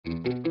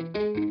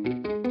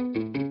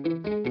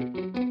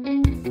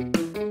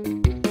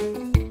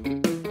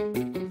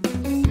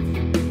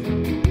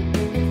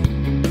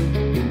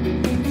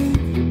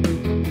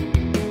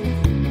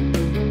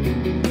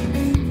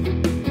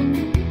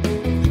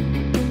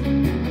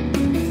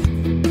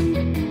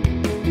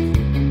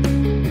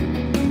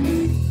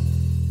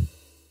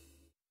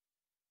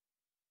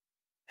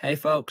Hey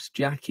folks,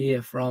 Jack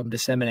here from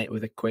Disseminate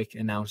with a quick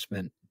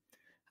announcement.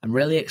 I'm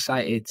really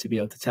excited to be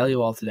able to tell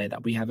you all today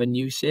that we have a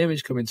new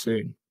series coming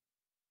soon.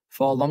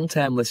 For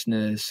long-term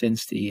listeners,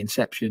 since the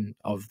inception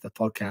of the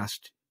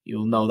podcast,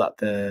 you'll know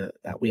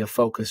that we have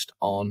focused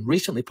on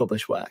recently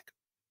published work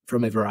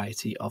from a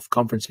variety of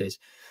conferences,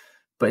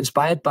 but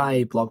inspired by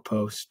a blog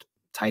post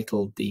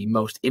titled The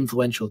Most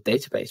Influential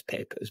Database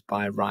Papers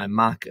by Ryan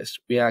Marcus,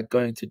 we are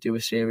going to do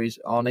a series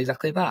on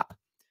exactly that.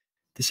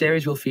 The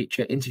series will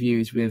feature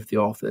interviews with the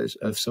authors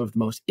of some of the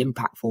most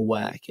impactful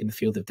work in the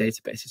field of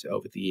databases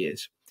over the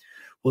years.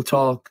 We'll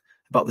talk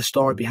about the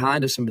story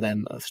behind some of their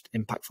most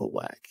impactful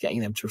work, getting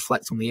them to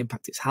reflect on the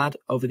impact it's had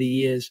over the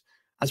years,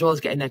 as well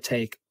as getting their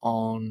take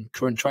on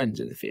current trends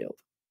in the field.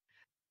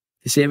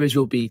 The series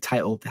will be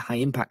titled the High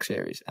Impact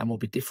Series and will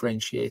be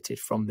differentiated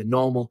from the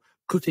normal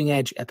cutting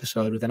edge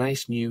episode with a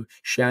nice new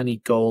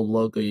shiny gold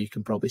logo you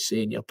can probably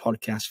see in your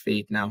podcast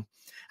feed now.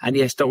 And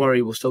yes, don't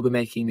worry, we'll still be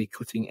making the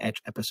cutting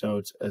edge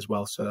episodes as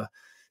well, so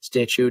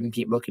stay tuned and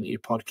keep looking at your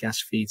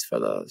podcast feeds for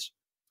those.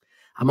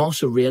 I'm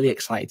also really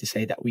excited to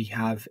say that we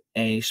have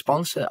a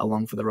sponsor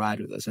along for the ride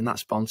with us, and that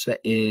sponsor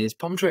is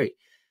PalmTree.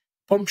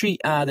 PalmTree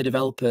are the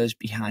developers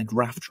behind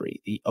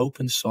Raphtree, the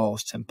open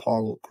source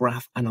temporal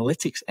graph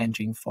analytics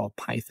engine for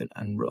Python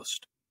and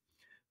Rust.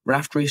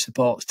 Raphtree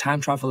supports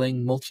time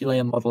traveling,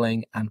 multi-layer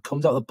modeling, and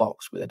comes out of the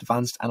box with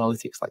advanced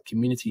analytics like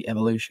community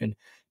evolution,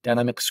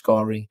 dynamic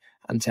scoring,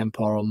 and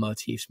temporal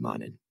motifs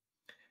mining.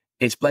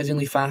 It's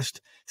blazingly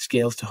fast,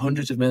 scales to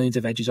hundreds of millions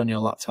of edges on your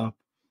laptop,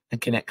 and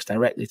connects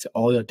directly to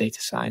all your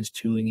data science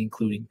tooling,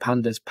 including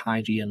Pandas,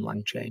 PyG, and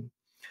LangChain.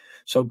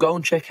 So go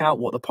and check out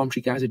what the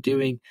PalmTree guys are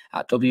doing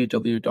at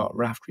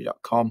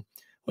www.raphtree.com,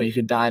 where you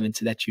can dive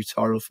into their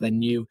tutorial for their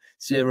new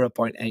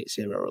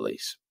 0.80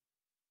 release.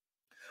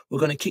 We're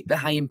going to kick the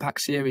High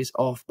Impact series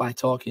off by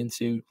talking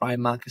to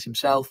Ryan Marcus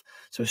himself,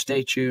 so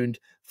stay tuned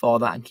for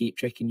that and keep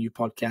checking your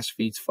podcast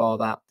feeds for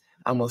that.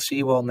 And we'll see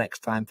you all next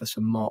time for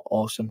some more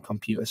awesome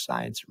computer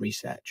science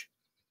research.